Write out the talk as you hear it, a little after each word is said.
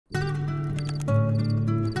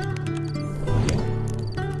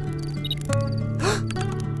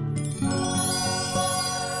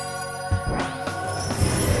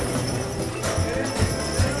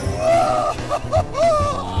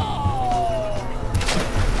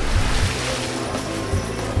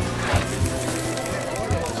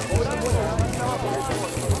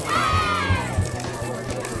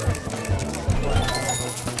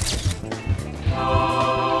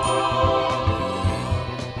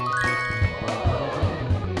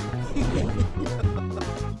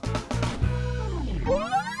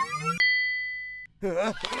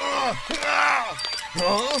Oh,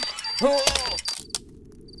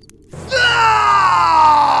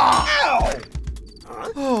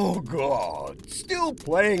 God. Still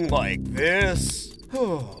playing like this?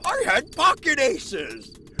 I had pocket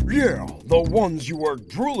aces. Yeah, the ones you were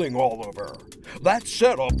drooling all over. That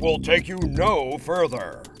setup will take you no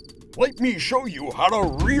further. Let me show you how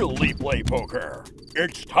to really play poker.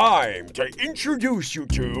 It's time to introduce you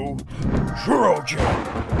to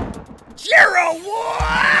Jurojin.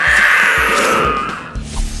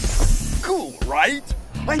 Cool, right?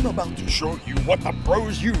 I'm about to show you what the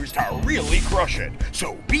pros use to really crush it,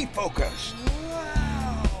 so be focused.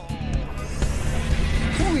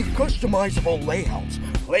 Fully customizable layouts,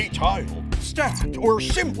 play tiled, stacked, or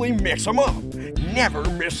simply mix them up. Never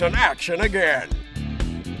miss an action again.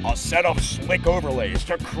 A set of slick overlays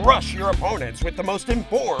to crush your opponents with the most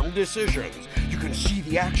informed decisions. You can see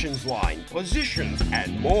the actions line, positions,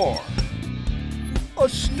 and more. A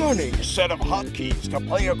stunning set of hotkeys to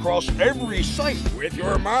play across every site with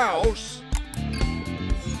your mouse,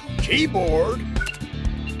 keyboard,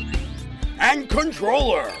 and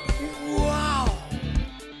controller. Wow!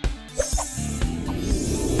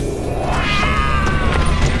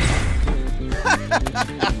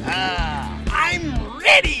 I'm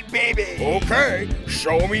ready, baby! Okay,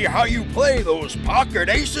 show me how you play those pocket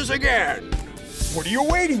aces again. What are you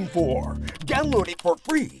waiting for? Download it for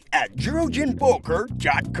free at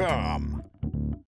JurojinPoker.com.